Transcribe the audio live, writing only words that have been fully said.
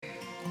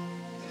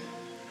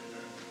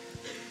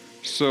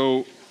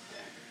So,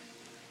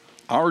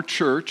 our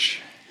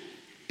church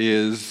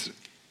is,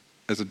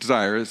 as a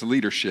desire, as a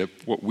leadership,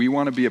 what we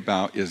want to be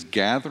about is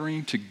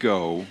gathering to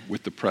go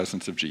with the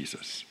presence of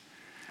Jesus.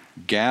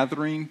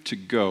 Gathering to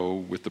go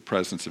with the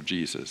presence of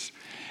Jesus.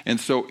 And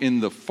so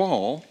in the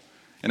fall,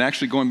 and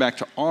actually going back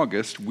to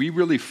August, we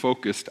really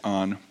focused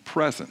on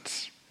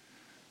presence.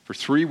 For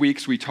 3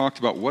 weeks, we talked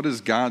about what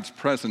does God's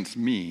presence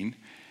mean.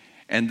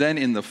 And then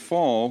in the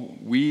fall,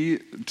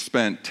 we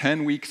spent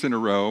 10 weeks in a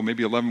row,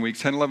 maybe 11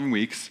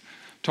 weeks,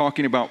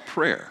 talking about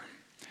prayer,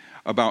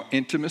 about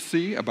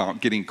intimacy, about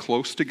getting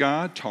close to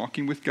God,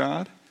 talking with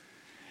God,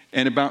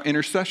 and about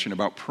intercession,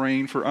 about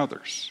praying for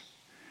others.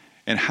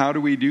 And how do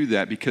we do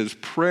that? Because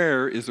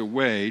prayer is a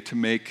way to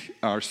make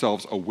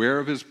ourselves aware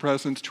of His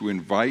presence, to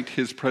invite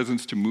His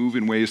presence to move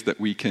in ways that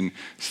we can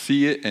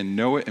see it and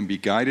know it and be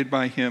guided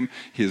by Him,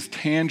 His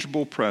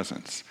tangible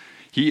presence.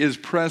 He is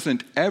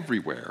present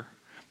everywhere,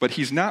 but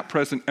He's not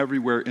present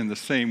everywhere in the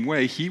same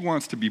way. He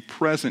wants to be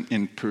present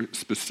in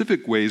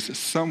specific ways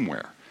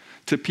somewhere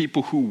to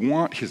people who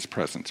want His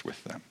presence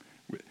with them.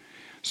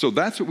 So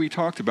that's what we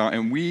talked about,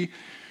 and we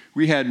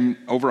had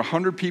over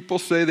 100 people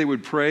say they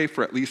would pray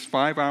for at least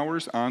 5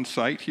 hours on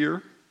site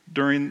here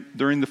during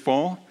the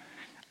fall.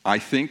 I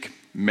think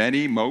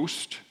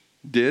most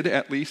did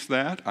at least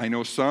that. I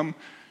know some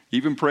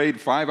even prayed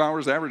 5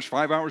 hours, average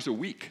 5 hours a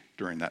week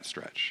during that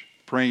stretch,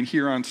 praying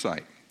here on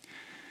site.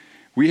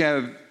 We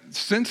have,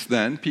 since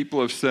then,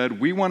 people have said,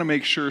 we want to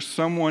make sure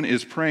someone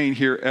is praying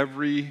here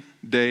every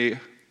day,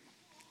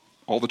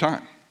 all the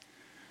time.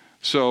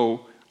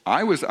 So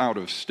I was out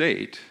of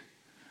state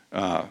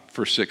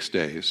for 6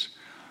 days,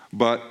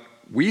 but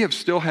we have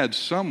still had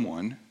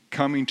someone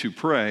coming to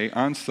pray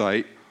on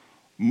site.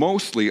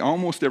 Mostly,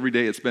 almost every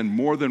day, it's been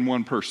more than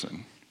one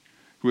person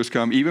who has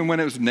come, even when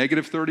it was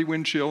negative 30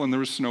 wind chill and there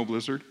was snow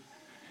blizzard,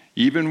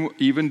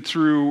 even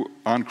through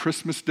on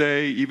Christmas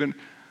Day,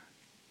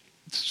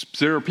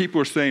 there are people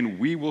who are saying,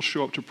 we will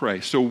show up to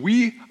pray. So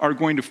we are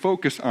going to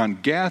focus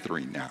on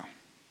gathering now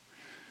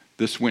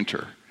this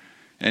winter.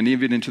 And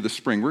even into the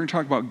spring. We're going to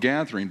talk about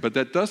gathering, but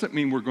that doesn't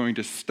mean we're going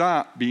to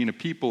stop being a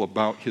people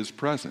about His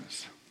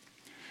presence.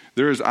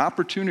 There is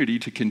opportunity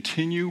to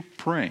continue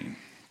praying,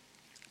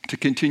 to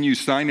continue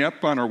signing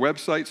up on our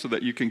website so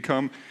that you can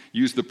come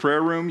use the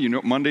prayer room. You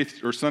know, Monday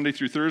or Sunday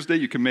through Thursday,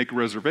 you can make a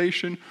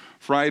reservation.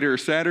 Friday or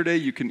Saturday,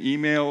 you can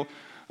email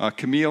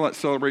Camille at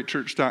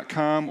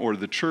celebratechurch.com or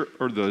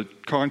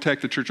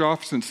contact the church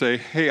office and say,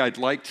 hey, I'd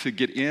like to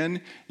get in,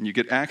 and you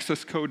get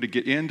access code to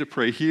get in to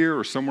pray here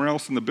or somewhere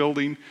else in the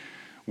building.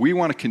 We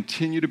want to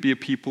continue to be a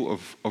people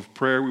of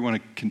prayer. We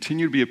want to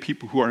continue to be a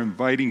people who are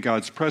inviting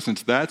God's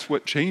presence. That's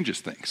what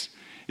changes things,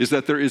 is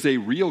that there is a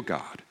real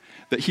God,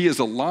 that He is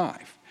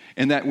alive,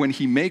 and that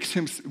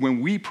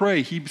when we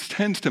pray, He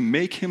tends to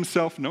make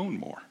Himself known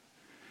more.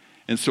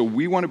 And so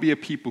we want to be a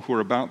people who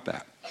are about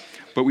that.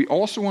 But we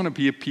also want to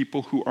be a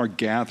people who are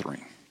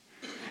gathering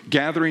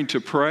to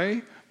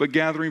pray, but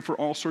gathering for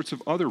all sorts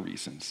of other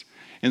reasons.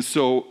 And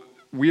so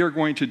we are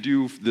going to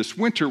do this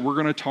winter, we're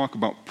going to talk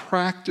about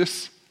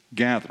practice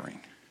gathering.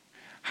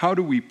 How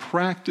do we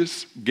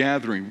practice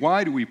gathering?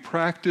 Why do we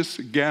practice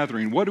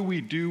gathering? What do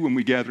we do when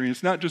we gather?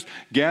 It's not just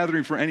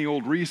gathering for any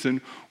old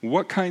reason.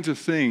 What kinds of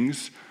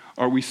things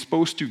are we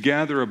supposed to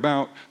gather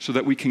about so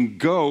that we can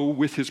go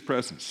with His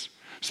presence?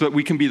 So that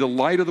we can be the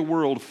light of the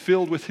world,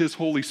 filled with His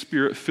Holy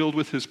Spirit, filled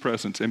with His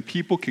presence, and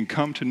people can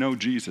come to know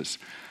Jesus.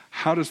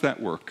 How does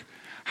that work?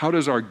 How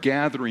does our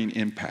gathering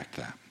impact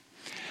that?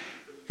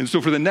 And so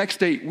for the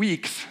next 8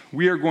 weeks,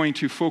 we are going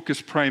to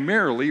focus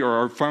primarily, or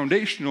our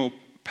foundational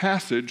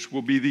passage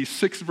will be these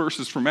 6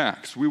 verses from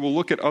Acts. We will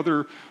look at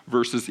other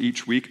verses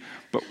each week,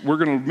 but we're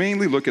going to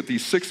mainly look at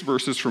these 6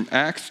 verses from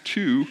Acts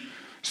 2,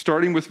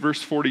 starting with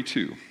verse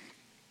 42,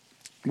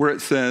 where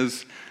it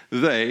says,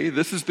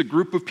 this is the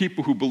group of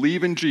people who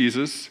believe in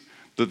Jesus,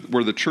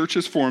 where the church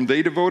is formed,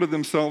 they devoted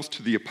themselves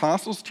to the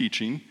apostles'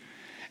 teaching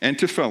and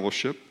to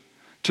fellowship,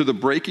 to the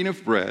breaking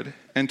of bread,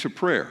 and to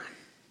prayer.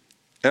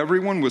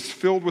 Everyone was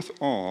filled with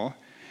awe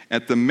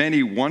at the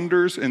many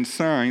wonders and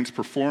signs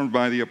performed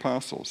by the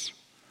apostles.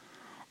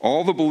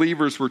 All the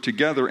believers were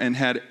together and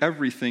had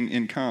everything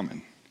in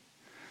common.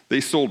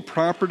 They sold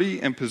property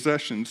and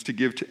possessions to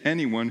give to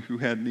anyone who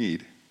had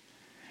need.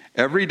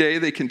 Every day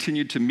they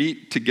continued to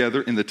meet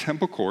together in the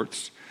temple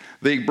courts.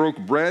 They broke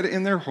bread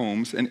in their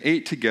homes and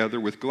ate together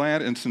with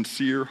glad and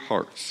sincere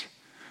hearts,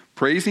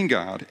 praising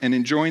God and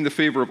enjoying the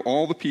favor of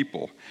all the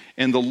people.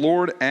 And the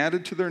Lord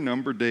added to their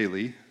number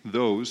daily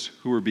those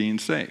who were being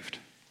saved.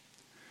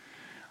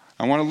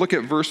 I want to look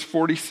at verse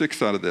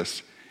 46 out of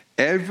this.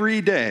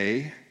 Every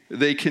day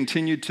they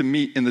continued to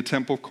meet in the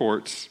temple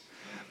courts.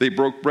 They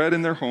broke bread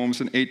in their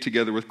homes and ate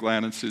together with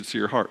glad and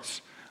sincere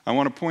hearts. I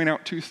want to point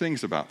out 2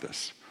 things about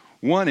this.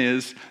 One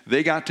is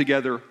they got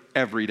together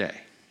every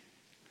day.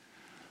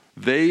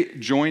 They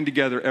joined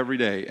together every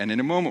day. And in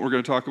a moment, we're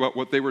going to talk about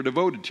what they were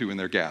devoted to in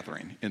their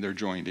gathering, in their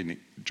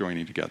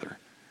joining together.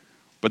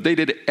 But they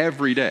did it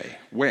every day.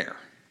 Where?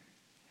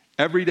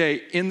 Every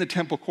day in the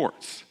temple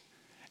courts.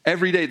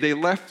 Every day they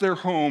left their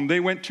home, they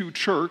went to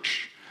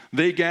church,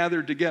 They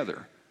gathered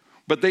together.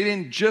 But they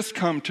didn't just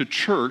come to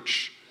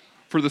church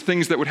for the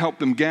things that would help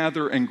them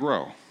gather and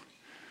grow.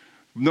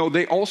 No,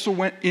 they also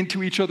went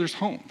into each other's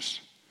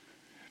homes,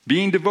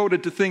 being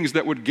devoted to things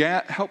that would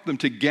help them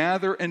to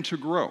gather and to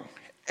grow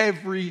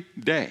every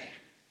day.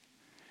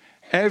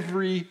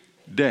 Every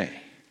day.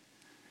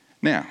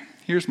 Now,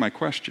 here's my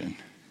question.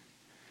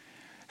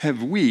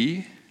 Have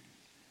we,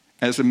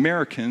 as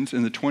Americans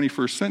in the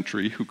 21st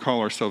century who call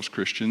ourselves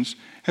Christians,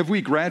 have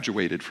we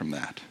graduated from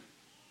that?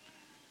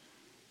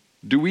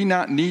 Do we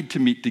not need to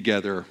meet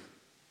together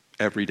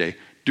every day?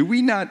 Do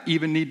we not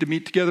even need to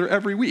meet together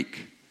every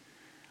week?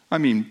 I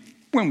mean,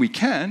 when we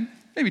can,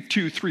 maybe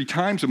 2-3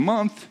 times a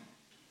month,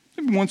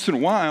 maybe once in a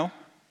while.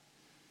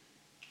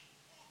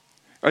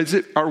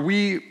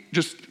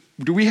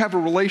 Do we have a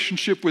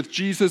relationship with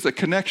Jesus, a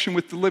connection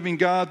with the living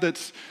God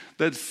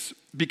that's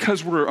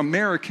because we're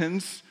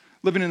Americans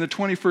living in the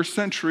 21st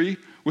century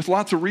with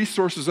lots of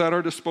resources at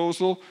our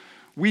disposal,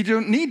 we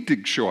don't need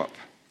to show up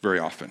very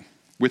often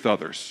with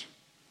others.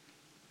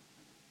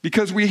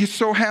 Because we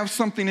so have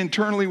something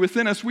internally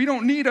within us, we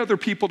don't need other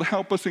people to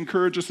help us,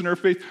 encourage us in our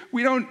faith.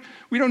 We don't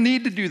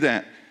need to do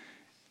that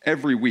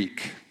every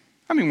week.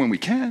 I mean, when we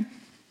can,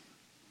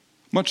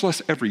 much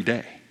less every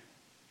day.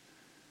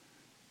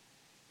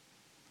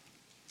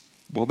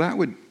 Well, that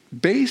would,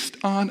 based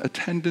on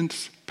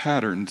attendance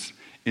patterns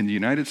in the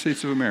United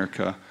States of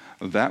America,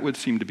 that would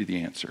seem to be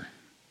the answer.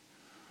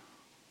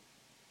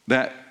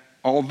 That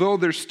although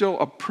there's still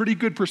a pretty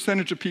good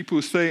percentage of people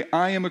who say,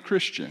 I am a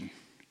Christian,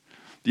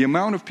 the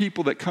amount of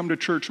people that come to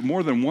church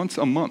more than once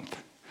a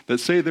month that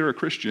say they're a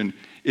Christian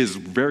is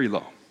very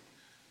low,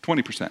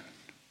 20%.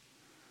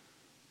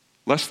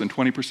 Less than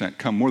 20%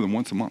 come more than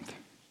once a month.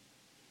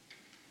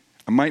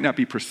 I might not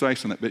be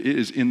precise on that, but it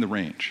is in the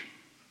range.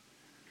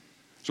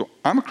 So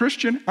I'm a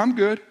Christian, I'm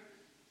good,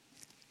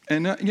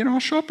 and I'll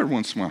show up every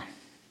once in a while.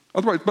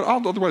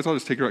 Otherwise I'll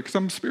just take it out because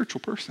I'm a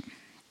spiritual person.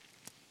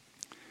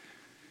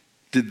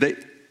 Did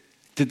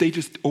they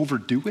just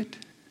overdo it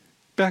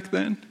back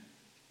then?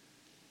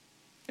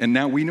 And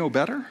now we know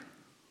better?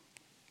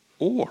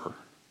 Or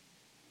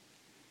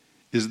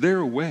is there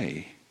a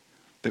way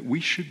that we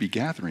should be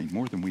gathering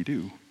more than we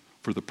do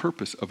for the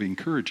purpose of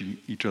encouraging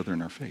each other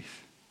in our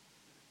faith?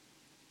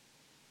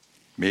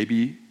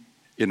 Maybe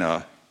in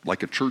a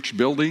church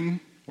building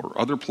or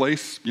other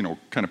place,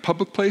 kind of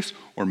public place,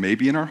 or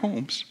maybe in our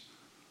homes.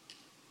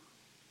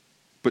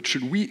 But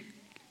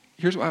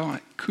here's what I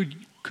want,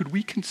 could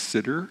we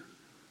consider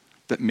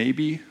that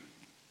maybe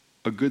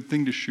a good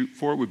thing to shoot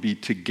for would be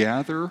to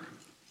gather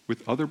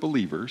with other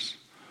believers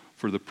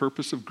for the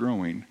purpose of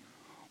growing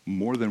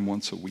more than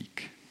once a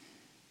week?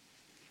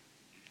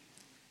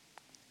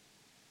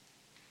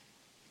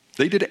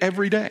 They did it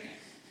every day.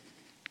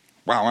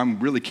 Wow, I'm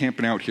really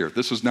camping out here.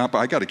 This is not, but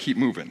I got to keep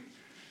moving.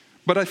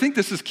 But I think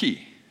this is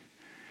key.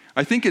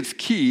 I think it's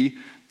key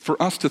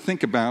for us to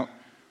think about,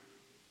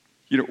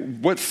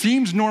 what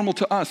seems normal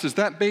to us, is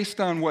that based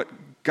on what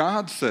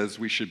God says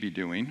we should be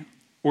doing,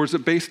 or is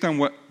it based on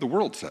what the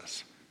world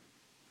says?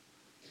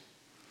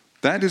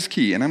 That is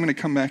key, and I'm going to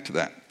come back to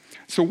that.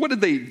 So what did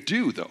they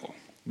do, though?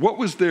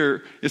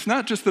 It's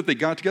not just that they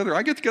got together.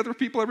 I get together with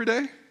people every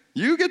day.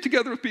 You get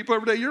together with people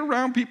every day. You're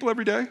around people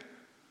every day.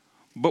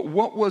 But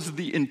what was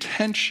the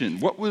intention?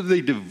 What were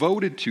they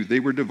devoted to? They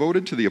were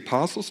devoted to the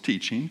apostles'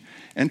 teaching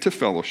and to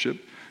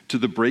fellowship, to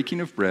the breaking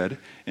of bread,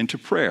 and to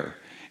prayer.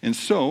 And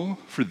so,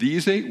 for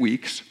these 8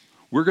 weeks,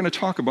 we're going to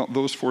talk about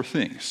those 4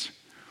 things.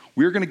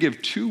 We're going to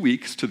give 2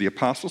 weeks to the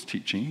apostles'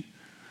 teaching,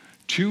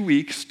 2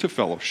 weeks to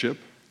fellowship,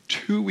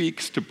 2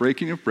 weeks to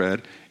breaking of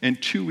bread,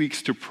 and 2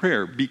 weeks to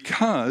prayer,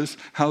 because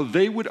how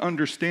they would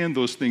understand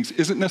those things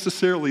isn't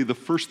necessarily the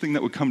first thing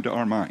that would come to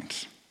our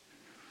minds.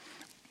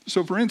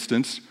 So, for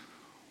instance,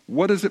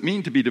 what does it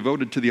mean to be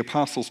devoted to the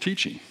apostles'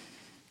 teaching?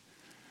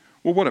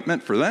 Well, what it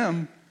meant for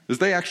them is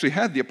they actually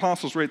had the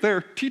apostles right there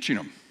teaching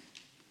them.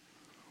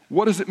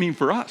 What does it mean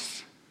for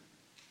us?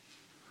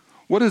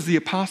 What does the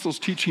apostles'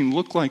 teaching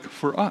look like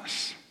for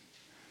us?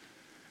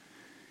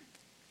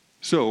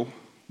 So,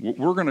 what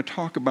we're going to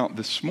talk about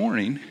this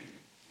morning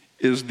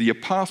is the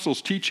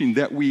apostles' teaching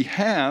that we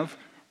have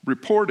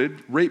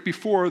reported right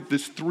before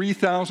this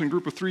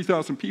group of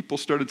 3,000 people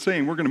started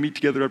saying we're going to meet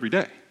together every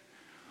day.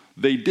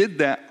 They did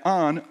that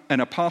on an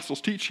apostles'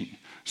 teaching.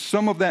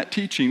 Some of that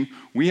teaching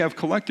we have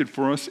collected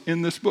for us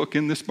in this book,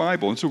 in this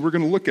Bible, and so we're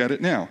going to look at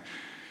it now.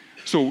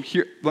 So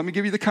here, let me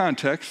give you the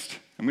context.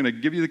 I'm going to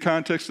give you the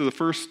context of the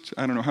first,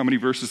 I don't know how many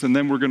verses, and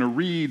then we're going to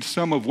read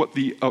some of what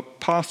the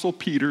Apostle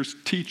Peter's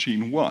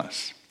teaching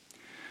was.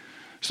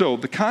 So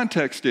the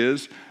context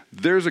is,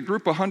 there's a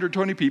group of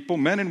 120 people,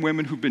 men and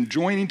women, who've been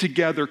joining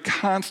together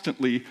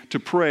constantly to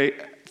pray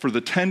for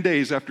the 10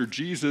 days after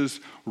Jesus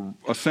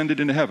ascended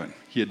into heaven.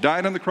 He had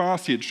died on the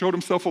cross. He had showed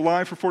himself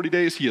alive for 40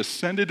 days. He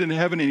ascended into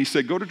heaven, and he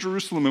said, go to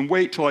Jerusalem and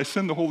wait till I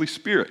send the Holy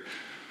Spirit.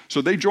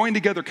 So they joined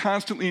together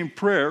constantly in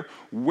prayer,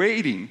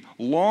 waiting,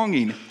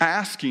 longing,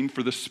 asking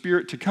for the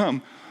Spirit to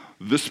come.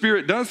 The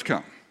Spirit does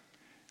come.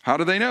 How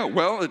do they know?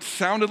 Well, it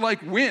sounded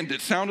like wind.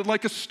 It sounded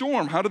like a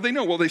storm. How did they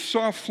know? Well, they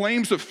saw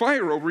flames of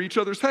fire over each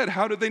other's head.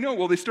 How did they know?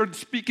 Well, they started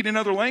speaking in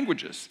other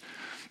languages.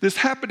 This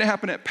happened to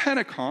happen at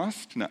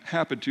Pentecost. Not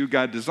happened to,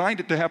 God designed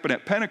it to happen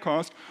at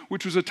Pentecost,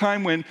 which was a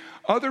time when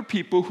other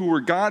people who were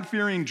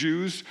God-fearing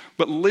Jews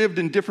but lived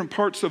in different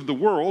parts of the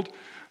world,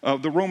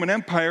 of the Roman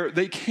Empire,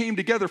 they came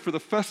together for the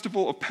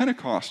festival of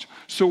Pentecost.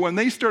 So when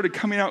they started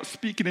coming out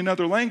speaking in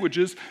other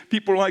languages,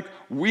 people were like,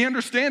 we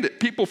understand it.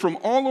 People from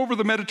all over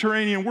the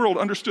Mediterranean world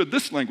understood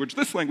this language,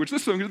 this language,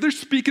 this language. They're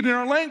speaking in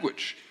our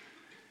language.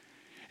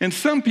 And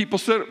some people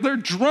said, they're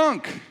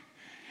drunk.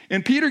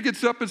 And Peter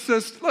gets up and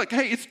says, look,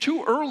 hey, it's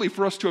too early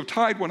for us to have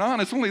tied one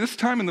on. It's only this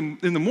time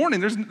in the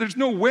morning. There's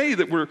no way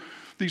that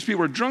these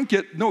people are drunk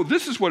yet. No,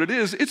 this is what it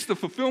is. It's the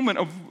fulfillment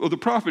of the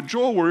prophet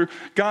Joel, where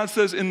God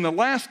says, in the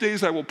last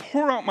days I will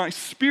pour out my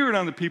spirit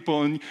on the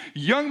people, and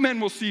young men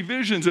will see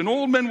visions, and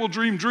old men will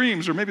dream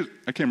dreams, or maybe,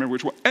 I can't remember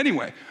which one.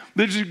 Anyway,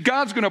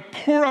 God's going to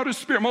pour out his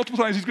spirit.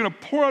 Multiple times he's going to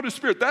pour out his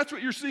spirit. That's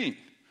what you're seeing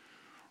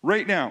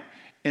right now.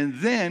 And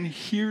then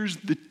here's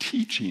the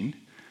teaching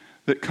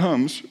that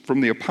comes from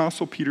the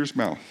Apostle Peter's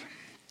mouth.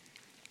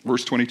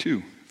 Verse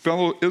 22,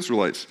 fellow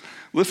Israelites,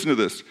 listen to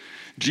this.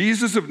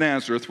 Jesus of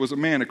Nazareth was a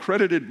man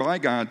accredited by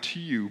God to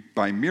you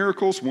by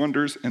miracles,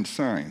 wonders, and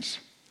signs,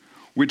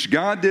 which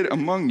God did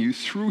among you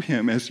through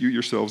him, as you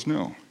yourselves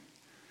know.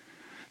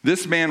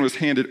 This man was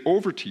handed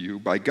over to you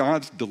by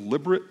God's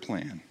deliberate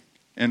plan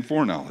and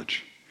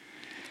foreknowledge.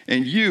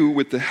 And you,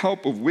 with the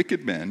help of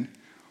wicked men,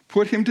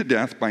 put him to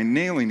death by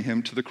nailing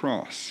him to the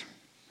cross.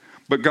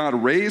 But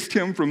God raised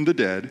him from the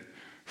dead,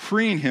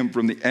 freeing him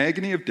from the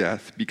agony of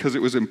death, because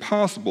it was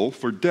impossible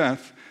for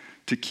death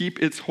to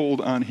keep its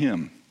hold on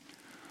him.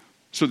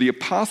 So the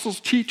apostles'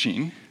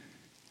 teaching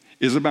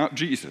is about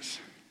Jesus.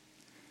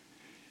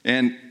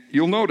 And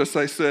you'll notice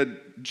I said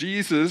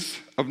Jesus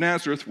of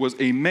Nazareth was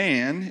a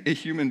man, a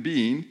human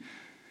being.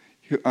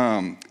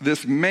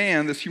 This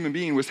man, this human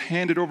being, was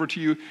handed over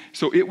to you.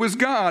 So it was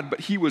God,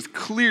 but he was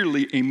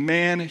clearly a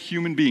man,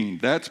 human being.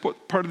 That's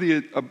what part of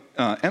the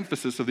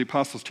emphasis of the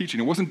apostles' teaching.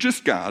 It wasn't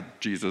just God,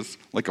 Jesus,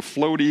 like a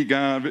floaty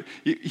God.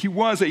 He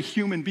was a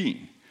human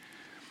being.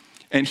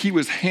 And he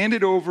was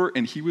handed over,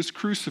 and he was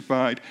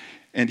crucified,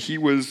 and he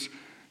was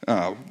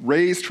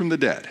raised from the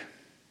dead.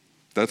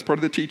 That's part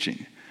of the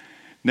teaching.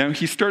 Now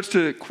he starts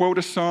to quote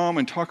a psalm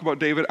and talk about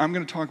David. I'm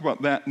going to talk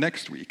about that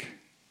next week.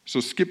 So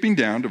skipping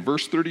down to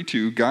verse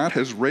 32, God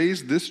has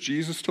raised this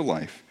Jesus to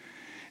life,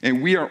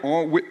 and we are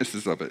all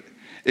witnesses of it.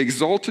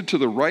 Exalted to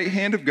the right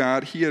hand of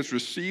God, he has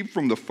received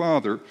from the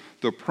Father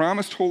the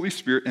promised Holy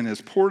Spirit and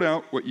has poured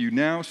out what you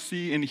now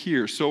see and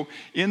hear. So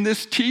in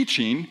this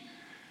teaching,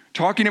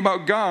 talking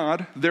about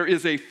God, there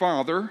is a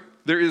Father.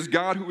 There is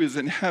God who is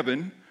in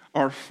heaven,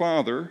 our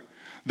Father.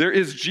 There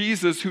is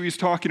Jesus, who he's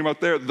talking about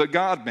there, the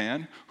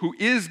God-man, who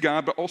is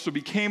God but also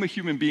became a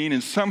human being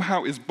and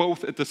somehow is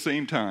both at the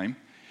same time.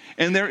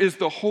 And there is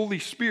the Holy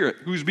Spirit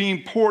who's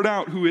being poured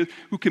out, who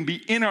can be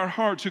in our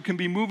hearts, who can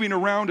be moving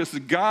around us,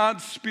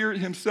 God's Spirit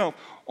himself.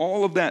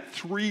 All of that,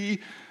 three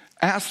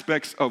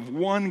aspects of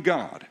one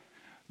God.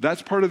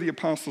 That's part of the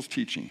apostles'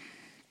 teaching.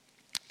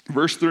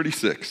 Verse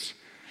 36,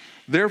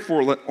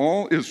 therefore let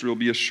all Israel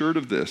be assured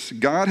of this.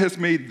 God has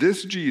made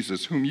this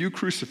Jesus, whom you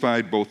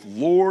crucified, both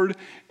Lord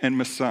and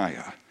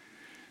Messiah.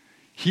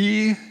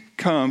 He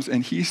comes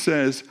and he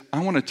says,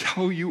 I want to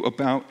tell you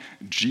about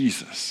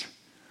Jesus.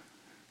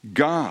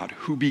 God,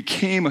 who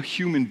became a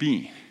human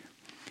being,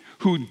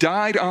 who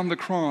died on the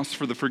cross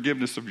for the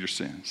forgiveness of your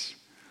sins,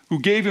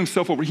 who gave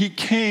himself over. He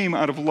came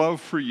out of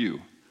love for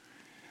you.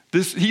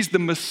 He's the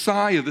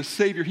Messiah, the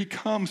Savior. He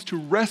comes to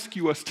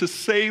rescue us, to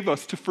save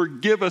us, to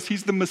forgive us.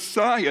 He's the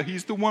Messiah.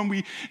 He's the one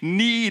we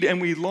need and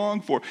we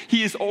long for.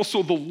 He is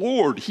also the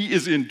Lord. He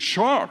is in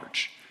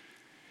charge.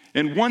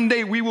 And one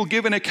day we will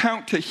give an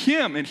account to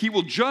him, and he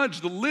will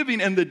judge the living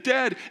and the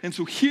dead. And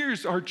so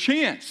here's our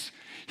chance.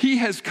 He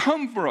has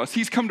come for us.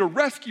 He's come to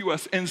rescue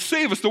us and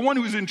save us, the one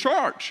who's in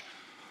charge,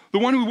 the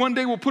one who one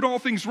day will put all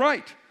things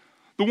right,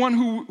 the one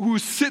who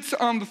sits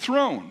on the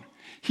throne.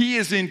 He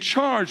is in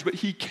charge, but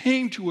he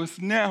came to us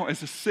now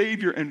as a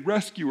Savior and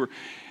rescuer.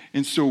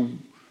 And so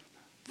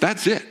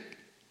that's it.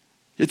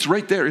 It's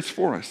right there. It's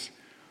for us.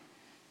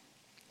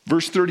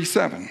 Verse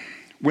 37,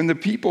 when the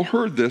people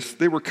heard this,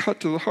 they were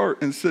cut to the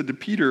heart and said to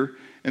Peter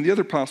and the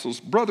other apostles,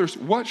 brothers,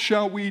 what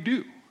shall we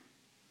do?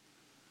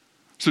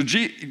 So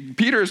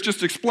Peter has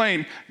just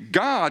explained,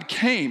 God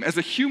came as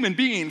a human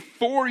being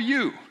for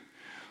you.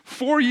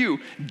 For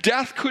you.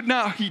 Death could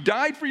not, he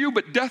died for you,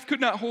 but death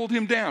could not hold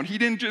him down. He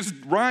didn't just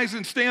rise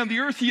and stay on the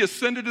earth. He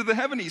ascended to the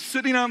heaven. He's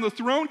sitting on the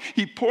throne.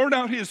 He poured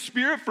out his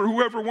Spirit for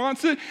whoever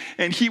wants it,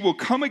 and he will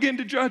come again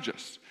to judge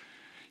us.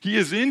 He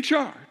is in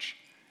charge.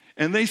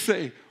 And they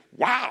say,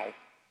 wow,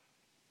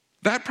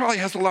 that probably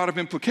has a lot of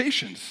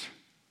implications.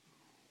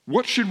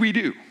 What should we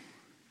do?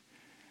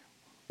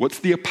 What's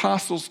the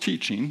apostles'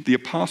 teaching, the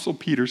apostle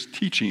Peter's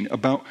teaching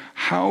about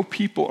how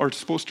people are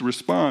supposed to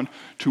respond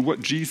to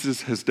what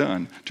Jesus has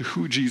done, to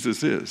who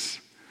Jesus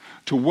is,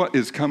 to what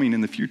is coming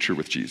in the future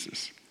with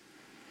Jesus?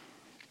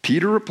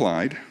 Peter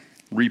replied,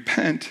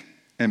 repent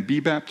and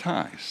be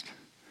baptized,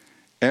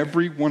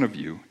 every one of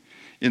you,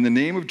 in the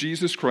name of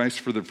Jesus Christ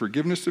for the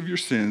forgiveness of your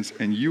sins,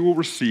 and you will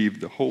receive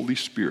the Holy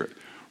Spirit.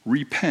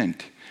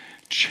 Repent.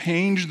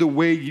 Change the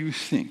way you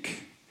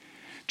think.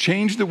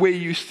 Change the way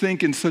you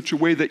think in such a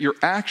way that your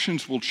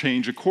actions will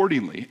change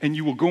accordingly, and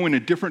you will go in a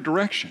different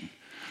direction.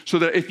 So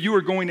that if you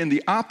are going in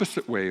the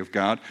opposite way of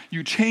God,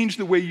 you change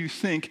the way you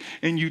think,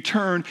 and you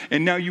turn,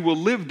 and now you will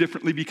live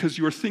differently because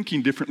you are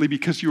thinking differently,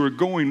 because you are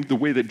going the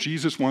way that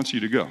Jesus wants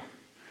you to go.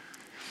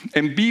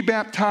 And be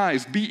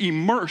baptized, be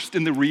immersed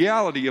in the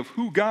reality of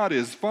who God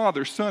is,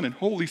 Father, Son, and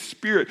Holy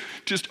Spirit.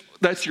 Just,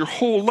 that's your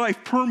whole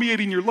life,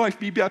 permeating your life.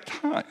 Be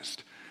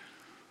baptized.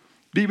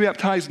 Be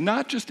baptized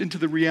not just into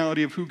the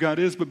reality of who God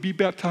is, but be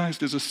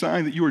baptized as a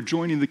sign that you are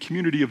joining the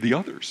community of the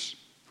others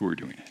who are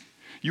doing it.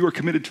 You are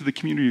committed to the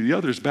community of the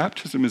others.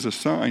 Baptism is a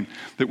sign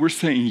that we're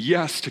saying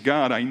yes to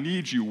God. I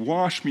need you.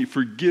 Wash me,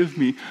 forgive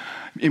me,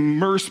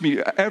 immerse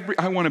me.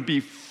 I want to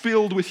be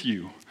filled with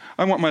you.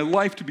 I want my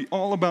life to be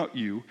all about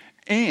you.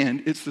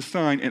 And it's the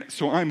sign, and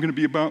so I'm going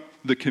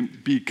to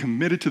be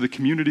committed to the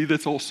community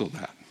that's also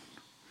that.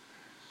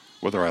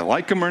 Whether I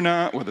like them or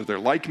not, whether they're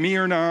like me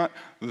or not,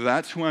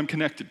 that's who I'm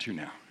connected to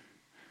now.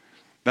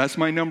 That's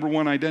my number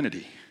one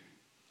identity.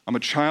 I'm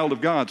a child of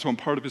God, so I'm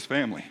part of his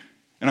family,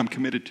 and I'm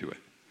committed to it.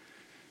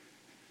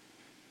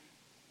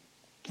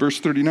 Verse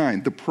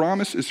 39, the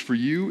promise is for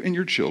you and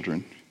your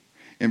children,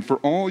 and for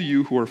all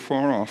you who are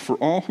far off, for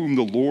all whom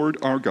the Lord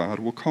our God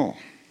will call.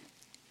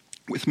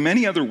 With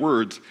many other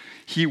words,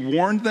 he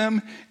warned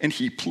them and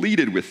he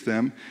pleaded with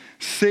them,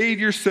 save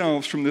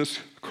yourselves from this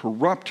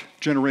corrupt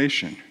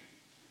generation.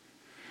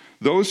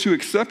 Those who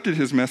accepted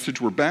his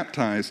message were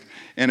baptized,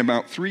 and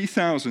about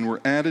 3,000 were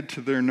added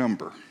to their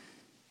number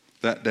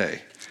that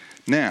day.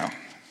 Now,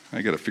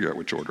 I got to figure out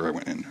which order I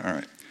went in. All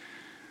right.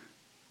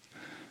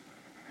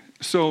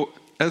 So,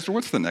 Ezra,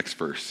 what's the next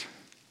verse?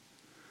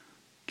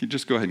 Can you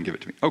just go ahead and give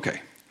it to me?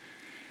 Okay.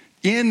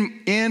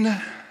 In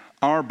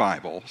our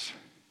Bibles,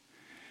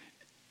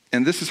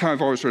 and this is how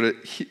I've always read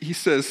it, he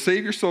says,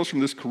 save yourselves from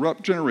this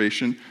corrupt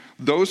generation.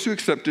 Those who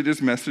accepted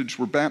his message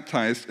were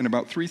baptized, and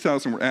about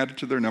 3,000 were added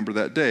to their number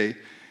that day.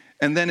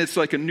 And then it's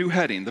like a new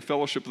heading, the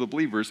fellowship of the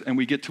believers, and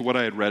we get to what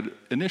I had read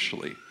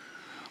initially.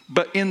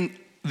 But in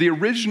the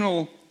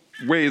original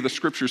way the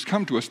scriptures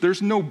come to us,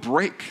 there's no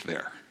break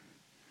there.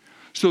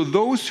 So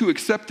those who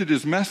accepted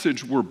his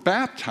message were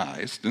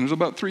baptized, and there's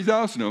about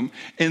 3,000 of them,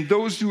 and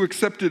those who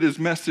accepted his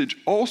message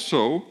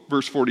also,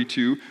 verse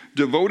 42,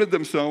 devoted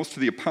themselves to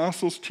the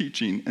apostles'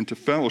 teaching and to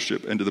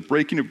fellowship and to the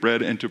breaking of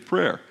bread and to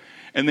prayer.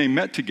 And they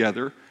met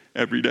together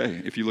every day.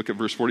 If you look at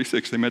verse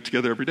 46, they met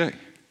together every day.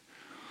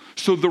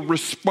 So the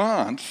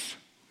response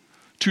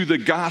to the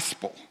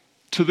gospel,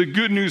 to the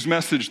good news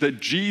message that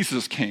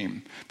Jesus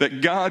came, that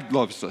God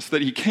loves us,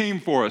 that he came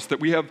for us, that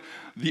we have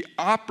the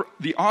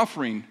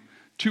offering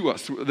to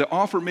us, the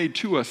offer made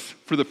to us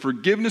for the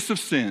forgiveness of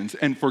sins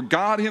and for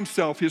God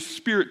himself, his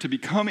Spirit, to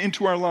become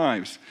into our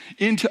lives,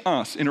 into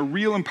us in a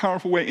real and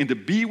powerful way and to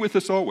be with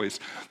us always.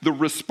 The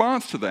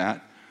response to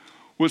that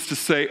was to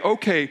say,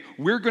 okay,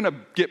 we're going to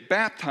get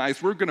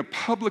baptized. We're going to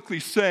publicly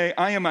say,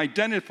 I am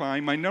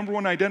identifying, my number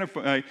one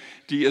identity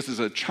is as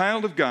a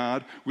child of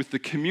God with the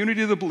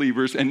community of the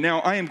believers, and now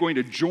I am going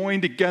to join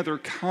together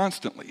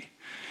constantly.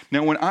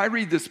 Now, when I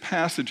read this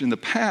passage in the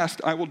past,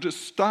 I will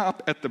just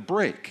stop at the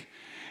break.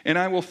 And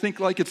I will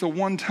think like it's a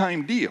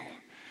one-time deal.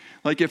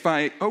 Like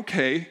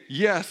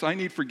yes, I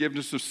need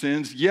forgiveness of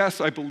sins. Yes,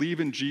 I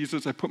believe in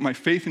Jesus. I put my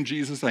faith in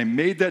Jesus. I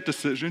made that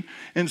decision.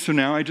 And so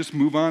now I just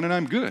move on and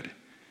I'm good.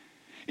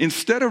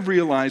 Instead of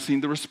realizing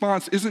the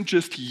response isn't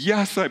just,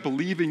 yes, I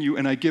believe in you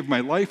and I give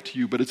my life to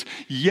you, but it's,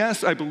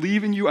 yes, I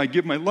believe in you, I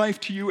give my life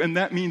to you, and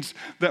that means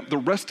that the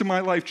rest of my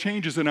life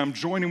changes and I'm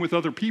joining with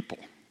other people.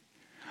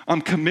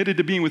 I'm committed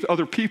to being with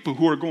other people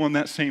who are going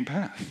that same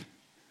path.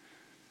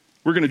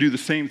 We're going to do the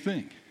same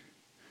thing.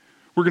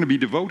 We're going to be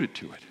devoted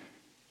to it.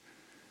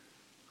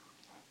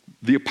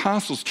 The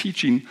apostles'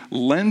 teaching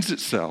lends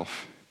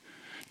itself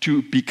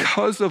to,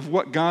 because of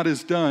what God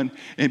has done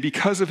and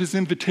because of his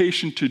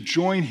invitation to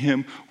join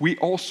him, we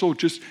also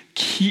just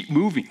keep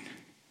moving.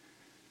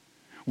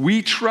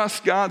 We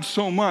trust God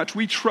so much.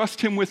 We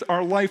trust him with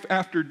our life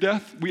after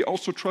death. We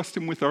also trust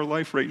him with our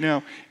life right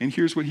now. And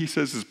here's what he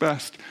says is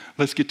best.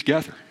 Let's get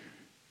together.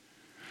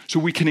 So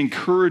we can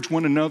encourage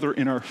one another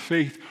in our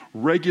faith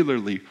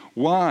regularly.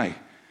 Why?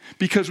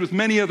 Because with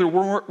many other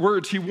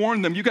words, he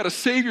warned them, you got to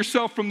save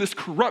yourself from this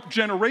corrupt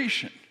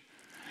generation.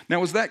 Now,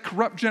 was that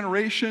corrupt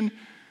generation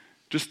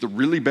just the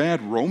really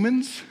bad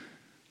Romans?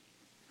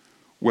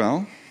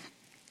 Well,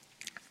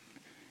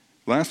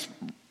 last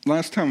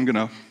time I'm going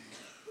to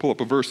pull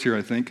up a verse here,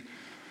 I think.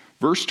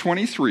 Verse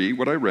 23,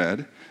 what I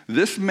read,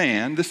 this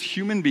man, this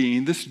human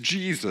being, this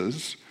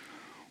Jesus,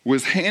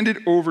 was handed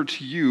over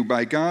to you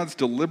by God's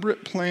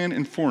deliberate plan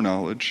and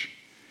foreknowledge,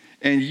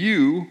 and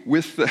you,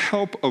 with the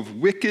help of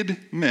wicked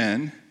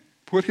men,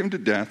 put him to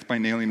death by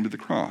nailing him to the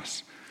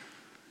cross.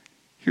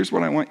 Here's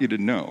what I want you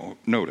to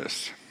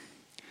notice,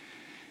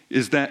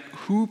 is that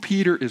who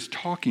Peter is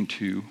talking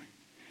to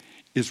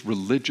is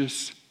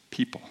religious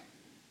people.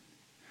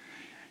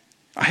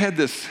 I had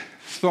this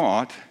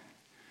thought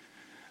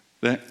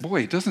that,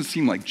 boy, it doesn't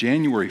seem like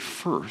January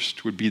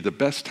 1st would be the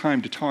best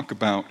time to talk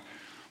about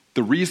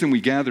the reason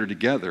we gather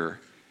together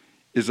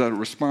is a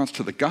response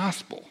to the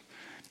gospel.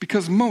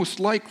 Because most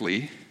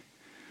likely,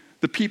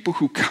 the people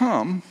who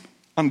come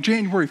on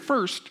January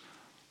 1st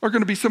are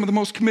going to be some of the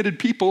most committed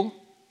people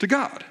to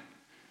God.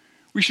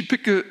 We should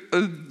pick a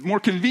more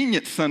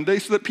convenient Sunday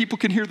so that people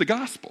can hear the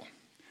gospel.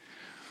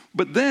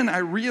 But then I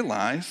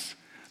realize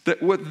that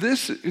who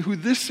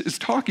this is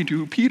talking to,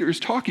 who Peter is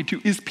talking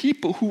to, is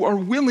people who are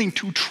willing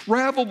to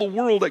travel the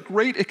world at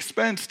great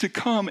expense to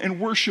come and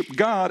worship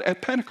God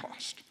at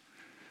Pentecost.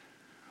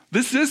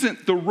 This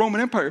isn't the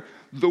Roman Empire.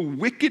 The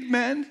wicked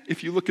men,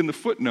 if you look in the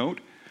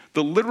footnote,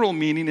 the literal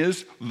meaning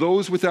is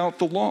those without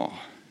the law.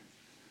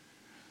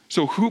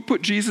 So who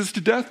put Jesus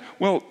to death?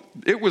 Well,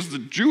 it was the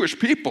Jewish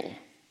people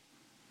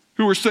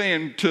who were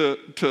saying to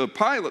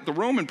Pilate, the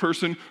Roman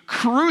person,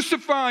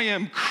 crucify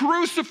him,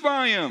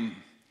 crucify him.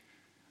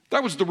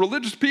 That was the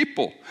religious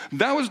people.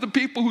 That was the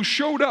people who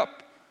showed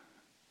up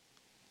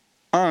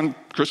on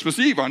Christmas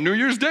Eve, on New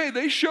Year's Day.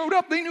 They showed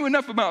up. They knew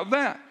enough about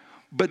that.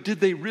 But did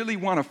they really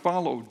want to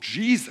follow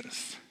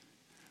Jesus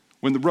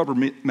when the rubber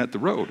met the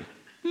road?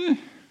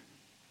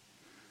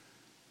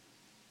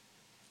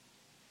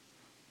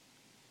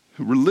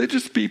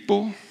 Religious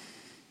people,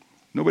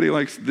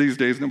 these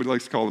days, nobody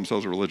likes to call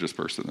themselves a religious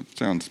person. It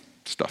sounds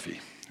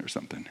stuffy or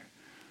something.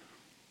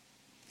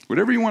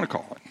 Whatever you want to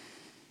call it.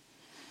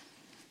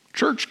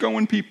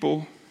 Church-going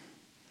people,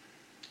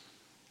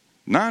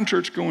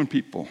 non-church-going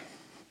people,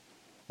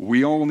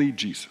 we all need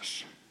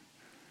Jesus.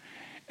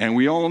 And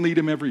we all need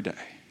him every day.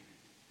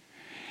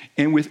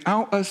 And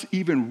without us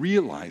even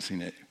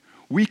realizing it,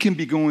 we can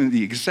be going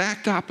the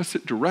exact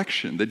opposite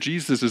direction that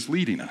Jesus is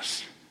leading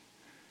us.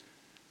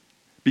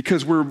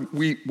 Because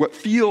what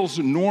feels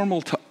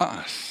normal to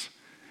us,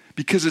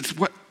 because it's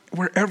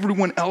where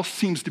everyone else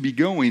seems to be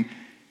going,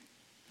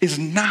 is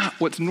not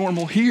what's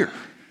normal here.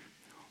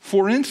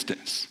 For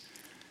instance,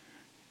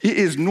 it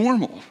is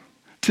normal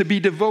to be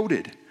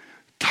devoted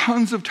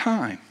tons of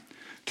time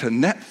to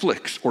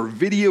Netflix or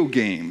video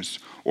games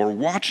or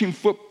watching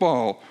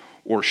football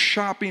or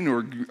shopping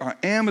or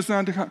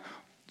Amazon.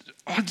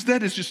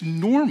 That is just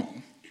normal.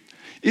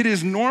 It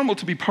is normal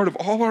to be part of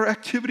all our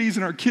activities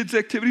and our kids'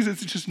 activities.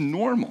 It's just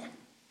normal.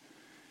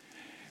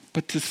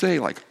 But to say,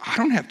 I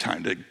don't have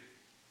time to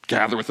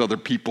gather with other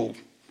people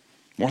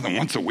more than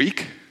once a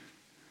week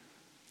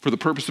for the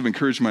purpose of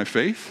encouraging my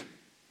faith?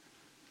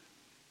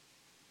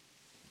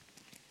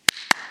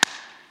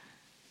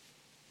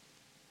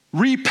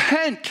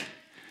 Repent.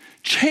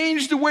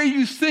 Change the way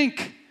you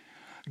think.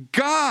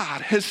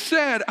 God has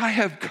said, I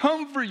have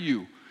come for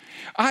you.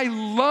 I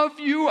love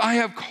you. I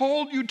have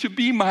called you to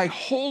be my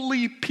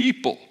holy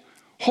people.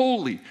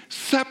 Holy,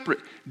 separate,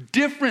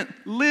 different,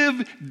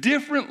 live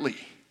differently.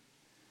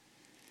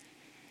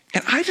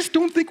 And I just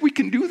don't think we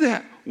can do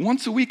that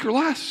once a week or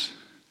less.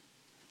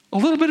 A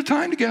little bit of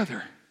time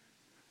together.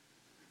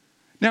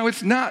 Now,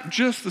 it's not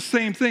just the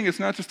same thing. It's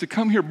not just to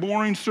come here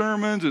boring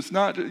sermons. It's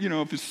not,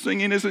 if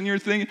singing isn't your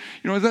thing,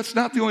 that's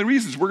not the only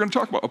reasons. We're going to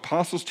talk about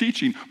apostles'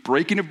 teaching,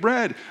 breaking of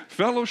bread,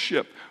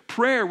 fellowship,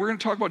 prayer. We're going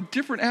to talk about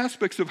different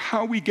aspects of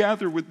how we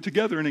gather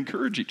together and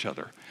encourage each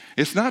other.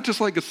 It's not just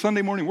like a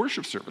Sunday morning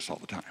worship service all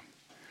the time.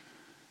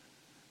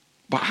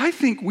 But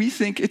we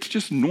think it's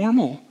just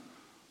normal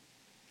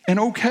and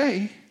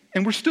okay,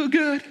 and we're still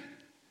good.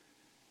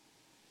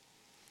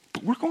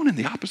 But we're going in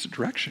the opposite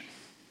direction.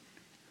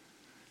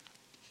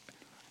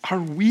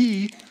 Have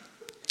we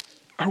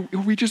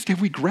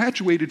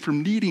graduated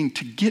from needing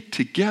to get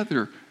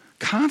together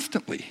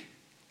constantly,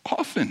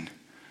 often,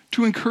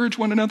 to encourage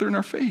one another in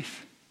our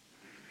faith?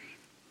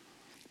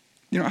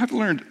 I've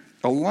learned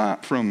a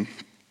lot from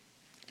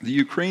the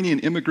Ukrainian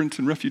immigrants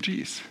and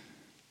refugees.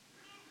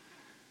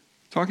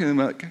 Talking to them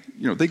about,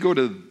 they go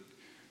to,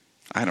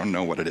 I don't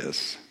know what it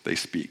is they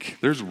speak.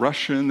 There's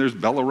Russian, there's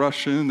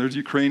Belarusian, there's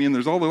Ukrainian,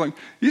 there's all the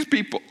these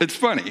people, it's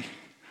funny.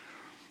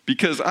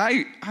 Because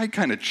I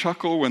kind of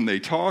chuckle when they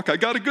talk. I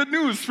got a good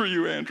news for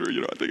you, Andrew.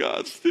 I think,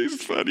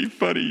 it's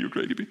funny,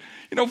 Ukrainian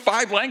people.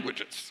 5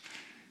 languages.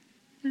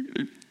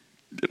 And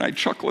I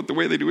chuckle at the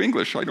way they do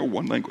English. I know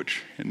 1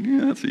 language.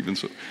 And that's even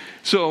so.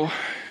 So,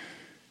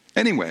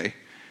 anyway,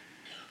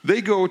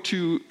 they go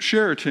to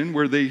Sheraton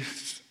where they,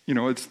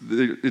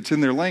 it's in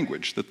their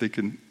language that they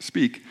can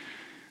speak.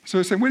 So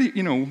I say,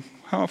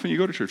 how often you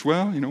go to church?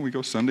 Well, we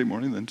go Sunday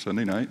morning, then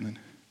Sunday night, and then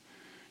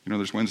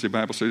there's Wednesday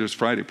Bible study, there's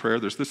Friday prayer,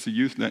 there's the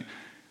youth night.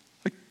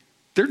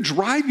 They're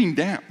driving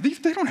down.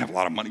 They don't have a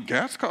lot of money.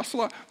 Gas costs a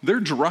lot. They're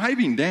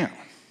driving down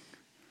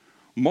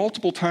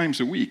multiple times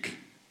a week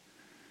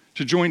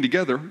to join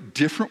together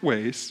different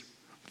ways.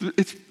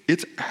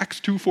 It's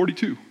Acts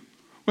 2:42.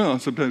 Well,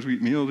 sometimes we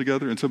eat meals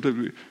together, and sometimes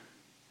we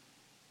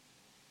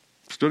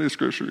study the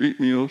scripture, eat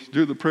meals,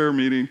 do the prayer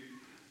meeting,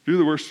 do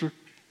the worship.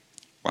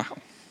 Wow.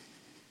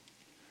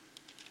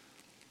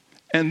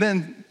 And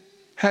then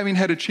having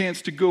had a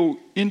chance to go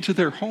into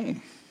their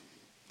home.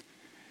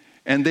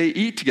 And they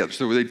eat together.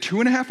 So they had a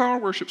 2.5-hour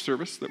worship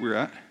service that we were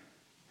at.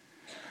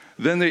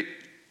 Then they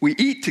we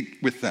eat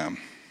with them.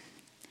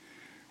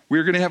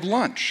 We're going to have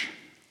lunch.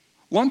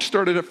 Lunch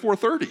started at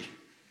 4:30.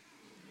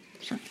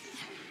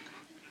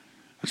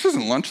 This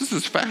isn't lunch. This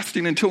is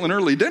fasting until an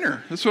early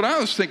dinner. That's what I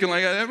was thinking.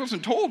 Like, I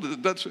wasn't told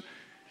that's.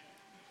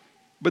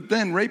 But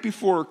then right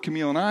before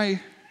Camille and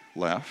I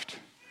left,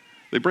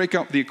 they break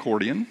out the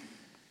accordion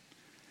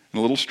and a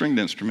little stringed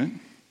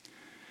instrument,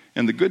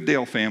 and the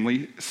Goodale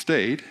family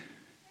stayed,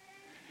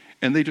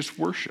 and they just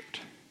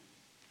worshiped.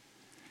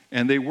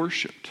 And they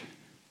worshiped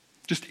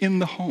just in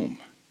the home,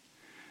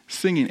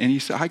 singing. And he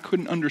said,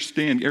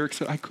 Eric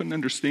said, I couldn't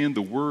understand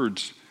the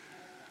words,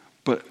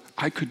 but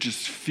I could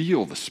just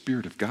feel the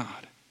Spirit of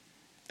God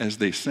as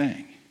they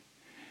sang.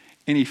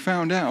 And he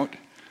found out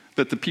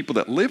that the people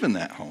that live in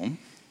that home,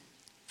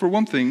 for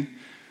one thing,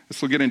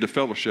 this will get into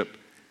fellowship,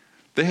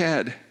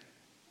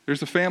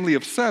 there's a family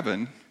of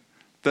 7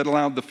 that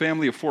allowed the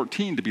family of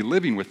 14 to be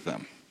living with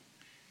them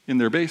in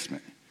their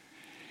basement.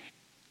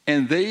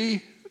 And 2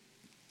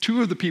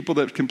 of the people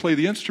that can play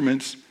the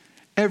instruments,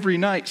 every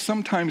night,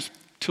 sometimes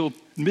till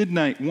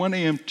midnight, 1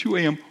 a.m., 2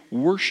 a.m.,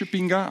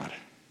 worshiping God.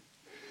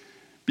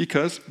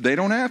 Because they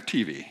don't have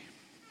TV.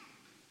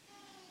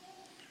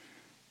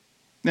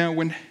 Now,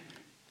 when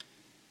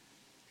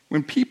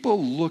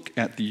people look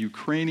at the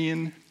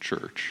Ukrainian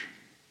church,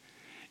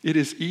 it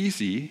is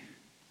easy,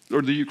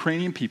 or the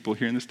Ukrainian people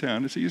here in this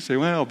town, it's easy to say,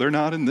 well, they're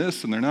not in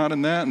this, and they're not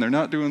in that, and they're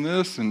not doing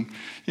this, and,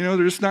 they're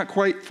just not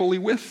quite fully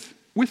with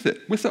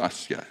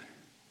us yet.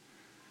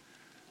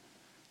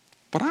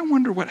 But I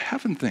wonder what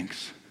heaven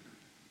thinks.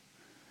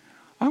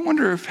 I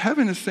wonder if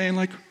heaven is saying,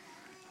 like,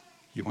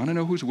 you want to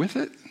know who's with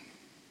it?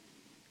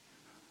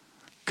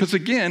 Because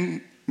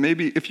again,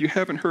 maybe if you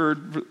haven't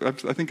heard,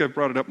 I think I've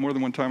brought it up more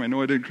than one time. I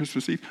know I did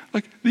Christmas Eve.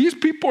 Like, these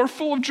people are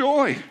full of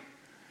joy.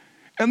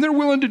 And they're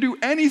willing to do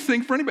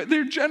anything for anybody.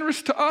 They're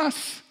generous to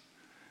us.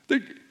 They're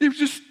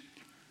just,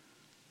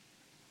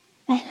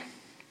 well,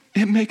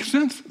 it makes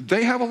sense.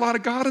 They have a lot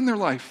of God in their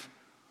life.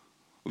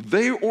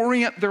 They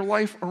orient their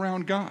life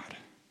around God.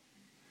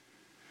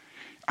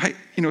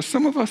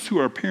 Some of us who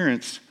are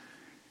parents,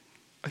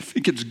 I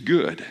think it's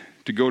good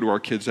to go to our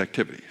kids'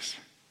 activities.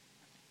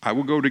 I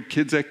will go to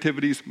kids'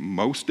 activities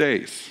most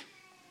days.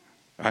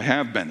 I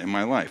have been in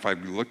my life.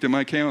 I've looked at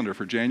my calendar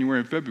for January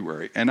and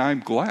February, and I'm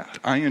glad.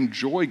 I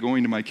enjoy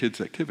going to my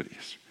kids'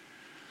 activities.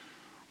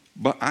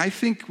 But I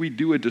think we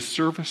do a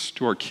disservice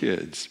to our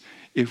kids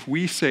if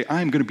we say,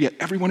 I'm going to be at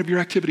every one of your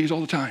activities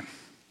all the time.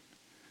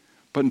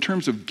 But in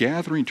terms of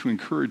gathering to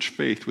encourage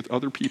faith with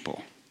other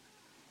people,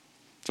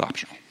 it's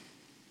optional.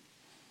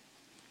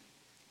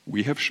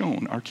 We have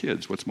shown our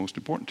kids what's most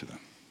important to them.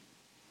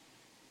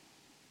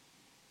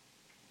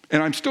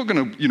 And I'm still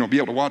going to, be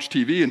able to watch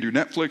TV and do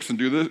Netflix and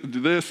do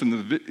this and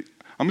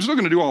I'm still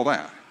going to do all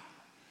that.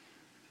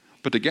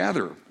 But to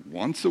gather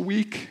once a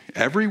week,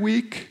 every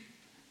week,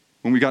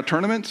 when we got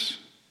tournaments,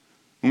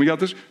 when we got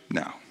this,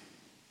 no.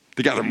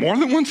 To gather more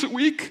than once a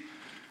week,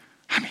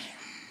 come on.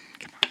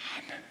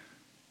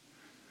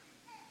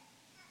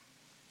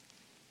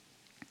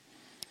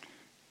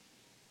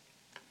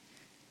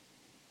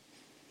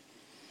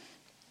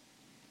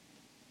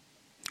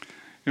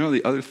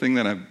 The other thing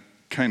that I'm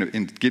kind of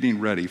in getting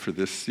ready for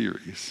this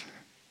series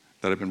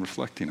that I've been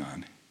reflecting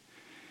on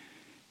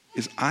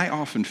is I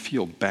often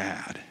feel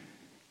bad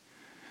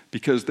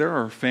because there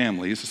are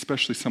families,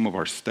 especially some of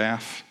our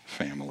staff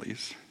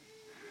families,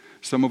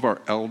 some of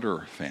our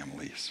elder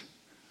families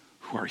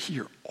who are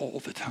here all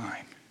the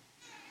time.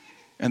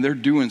 And they're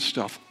doing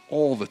stuff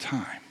all the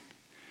time.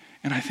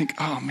 And I think,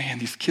 oh man,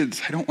 these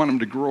kids, I don't want them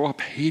to grow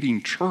up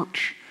hating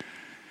church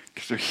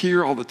because they're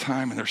here all the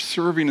time and they're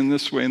serving in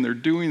this way and they're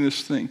doing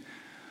this thing.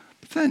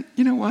 But then,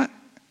 you know what?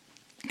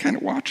 I'm kind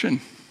of watching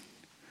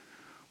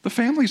the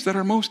families that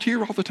are most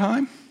here all the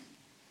time.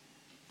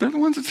 They're the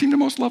ones that seem to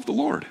most love the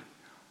Lord.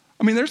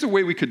 I mean, there's a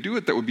way we could do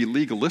it that would be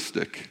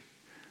legalistic.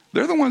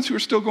 They're the ones who are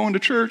still going to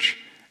church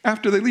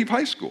after they leave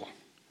high school,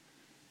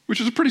 which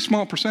is a pretty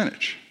small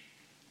percentage.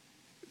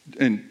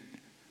 And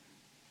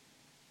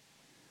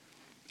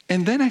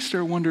then I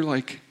start to wonder,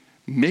 like,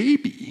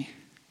 maybe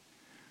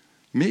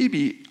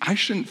I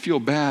shouldn't feel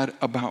bad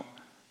about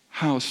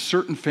how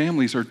certain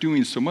families are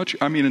doing so much.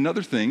 I mean,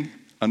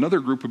 another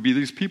group would be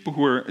these people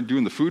who are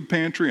doing the food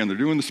pantry and they're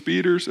doing the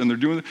speeders and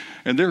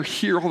they're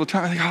here all the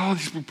time. Like, oh,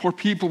 these poor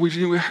people, we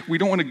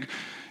don't want to,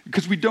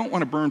 because we don't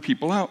want to burn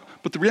people out.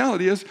 But the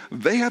reality is,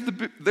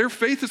 their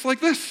faith is like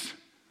this.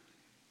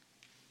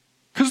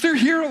 Because they're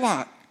here a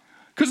lot.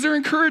 Because they're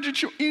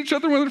encouraging each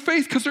other with their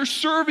faith. Because they're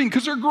serving.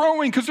 Because they're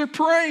growing. Because they're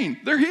praying.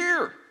 They're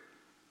here.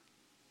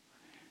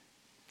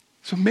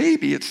 So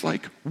maybe it's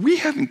like we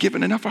haven't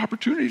given enough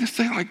opportunity to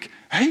say, like,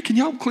 hey, can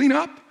you help clean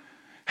up?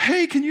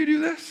 Hey, can you do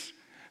this?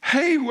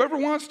 Hey, whoever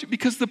wants to.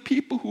 Because the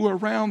people who are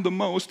around the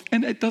most,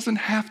 and it doesn't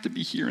have to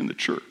be here in the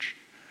church.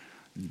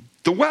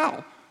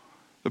 The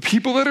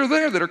people that are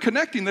there, that are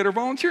connecting, that are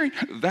volunteering,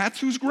 that's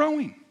who's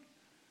growing.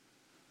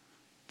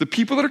 The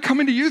people that are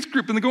coming to youth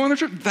group and they go on the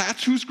church,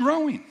 that's who's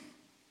growing.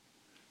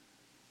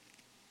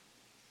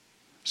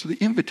 So the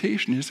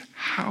invitation is,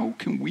 how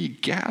can we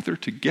gather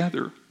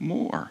together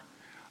more?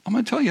 I'm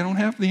going to tell you, I don't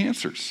have the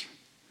answers.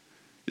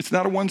 It's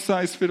not a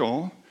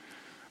one-size-fits-all.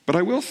 But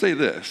I will say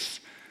this.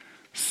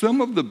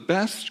 Some of the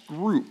best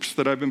groups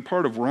that I've been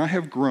part of, where I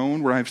have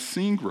grown, where I've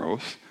seen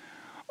growth,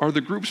 are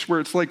the groups where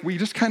it's like we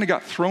just kind of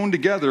got thrown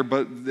together,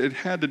 but it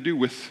had to do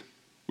with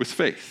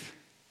faith.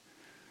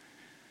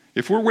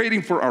 If we're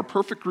waiting for our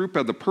perfect group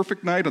at the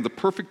perfect night, on the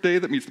perfect day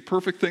that meets the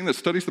perfect thing, that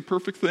studies the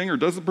perfect thing, or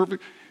does the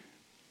perfect,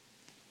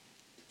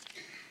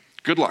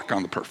 good luck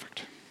on the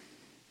perfect.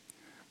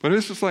 But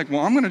it's just like,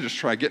 well, I'm going to just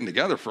try getting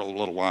together for a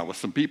little while with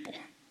some people.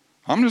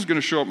 I'm just going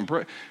to show up and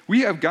pray.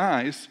 We have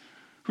guys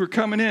who are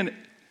coming in.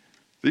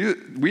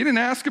 We didn't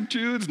ask them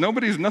to.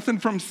 Nothing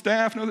from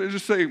staff. No, they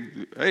just say,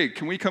 hey,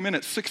 can we come in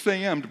at 6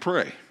 a.m. to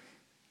pray?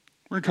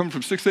 We're going to come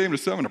from 6 a.m. to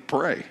 7 to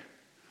pray.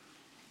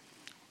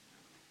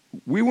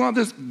 We want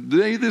this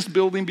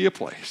building be a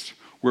place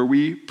where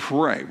we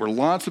pray, where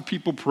lots of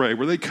people pray,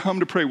 where they come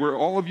to pray, where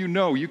all of you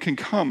know you can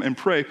come and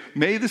pray.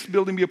 May this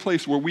building be a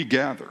place where we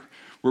gather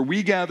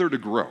to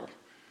grow.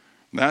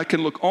 That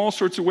can look all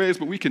sorts of ways,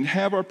 but we can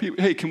have our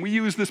people, hey, can we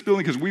use this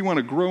building because we want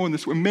to grow in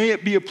this way? May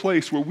it be a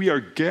place where we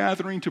are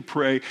gathering to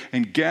pray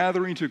and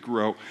gathering to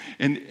grow,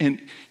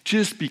 and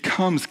just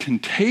becomes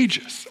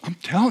contagious. I'm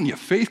telling you,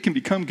 faith can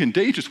become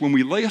contagious when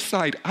we lay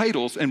aside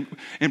idols and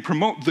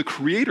promote the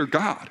Creator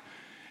God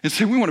and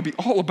say, we want to be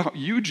all about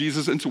you,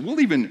 Jesus, and so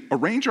we'll even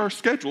arrange our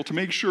schedule to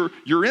make sure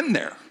you're in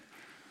there.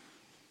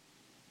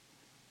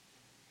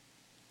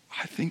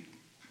 I think,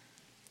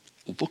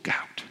 look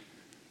out.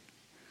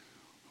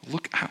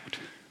 Look out.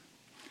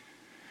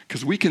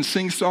 Because we can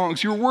sing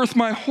songs, you're worth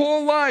my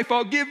whole life,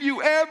 I'll give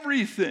you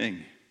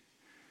everything.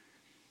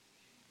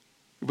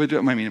 But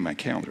I mean, my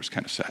calendar's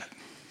kind of sad.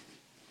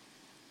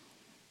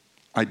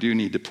 I do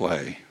need to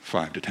play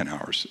 5 to 10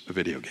 hours of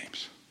video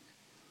games.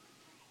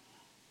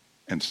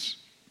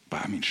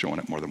 But I mean, showing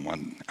up more than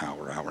 1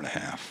 hour, hour and a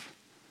half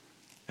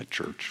at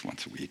church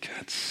once a week,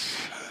 that's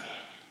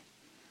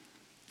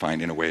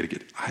finding a way to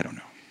get, I don't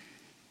know.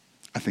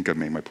 I think I've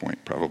made my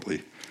point,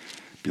 probably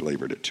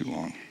belabored it too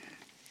long.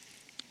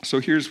 So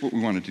here's what we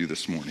want to do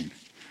this morning.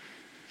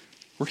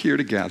 We're here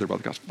to gather about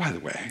the gospel. By the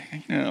way,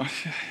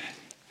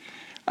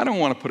 I don't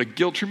want to put a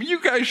guilt trip. You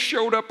guys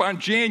showed up on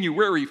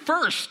January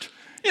 1st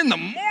in the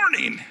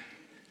morning.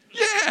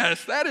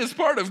 Yes, that is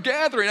part of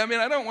gathering. I mean,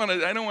 I don't want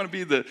to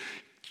be the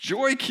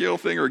joy kill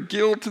thing or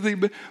guilt thing,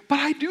 but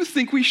I do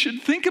think we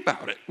should think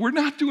about it. We're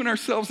not doing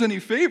ourselves any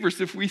favors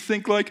if we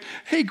think like,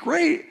 hey,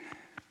 great,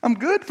 I'm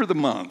good for the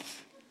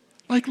month.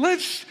 Like,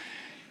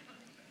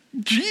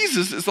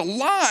 Jesus is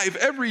alive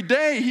every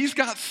day. He's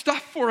got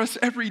stuff for us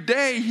every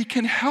day. He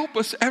can help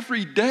us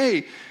every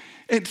day.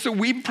 And so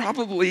we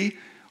probably,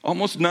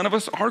 almost none of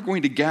us are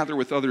going to gather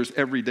with others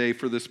every day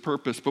for this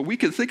purpose. But we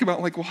can think about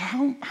like,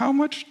 well, how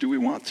much do we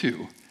want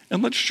to?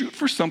 And let's shoot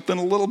for something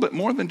a little bit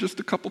more than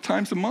just a couple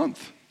times a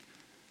month.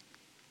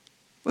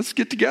 Let's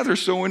get together.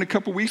 So in a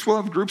couple weeks, we'll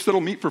have groups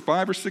that'll meet for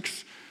 5 or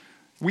 6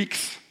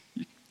 weeks.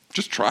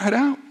 Just try it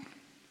out.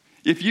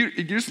 If you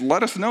just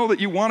let us know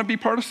that you want to be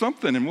part of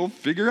something, and we'll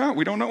figure out.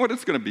 We don't know what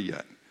it's going to be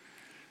yet.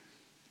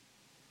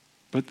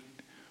 But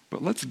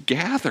let's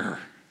gather.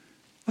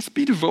 Let's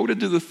be devoted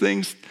to the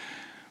things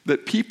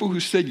that people who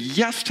said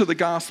yes to the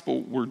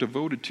gospel were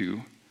devoted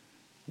to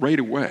right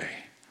away.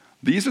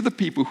 These are the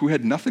people who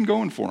had nothing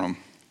going for them.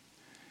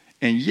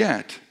 And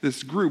yet,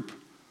 this group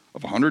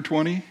of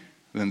 120,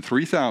 then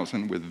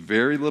 3,000, with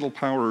very little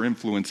power or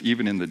influence,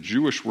 even in the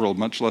Jewish world,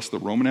 much less the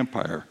Roman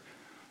Empire,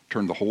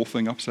 turned the whole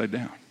thing upside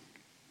down.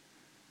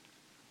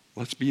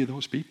 Let's be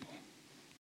those people.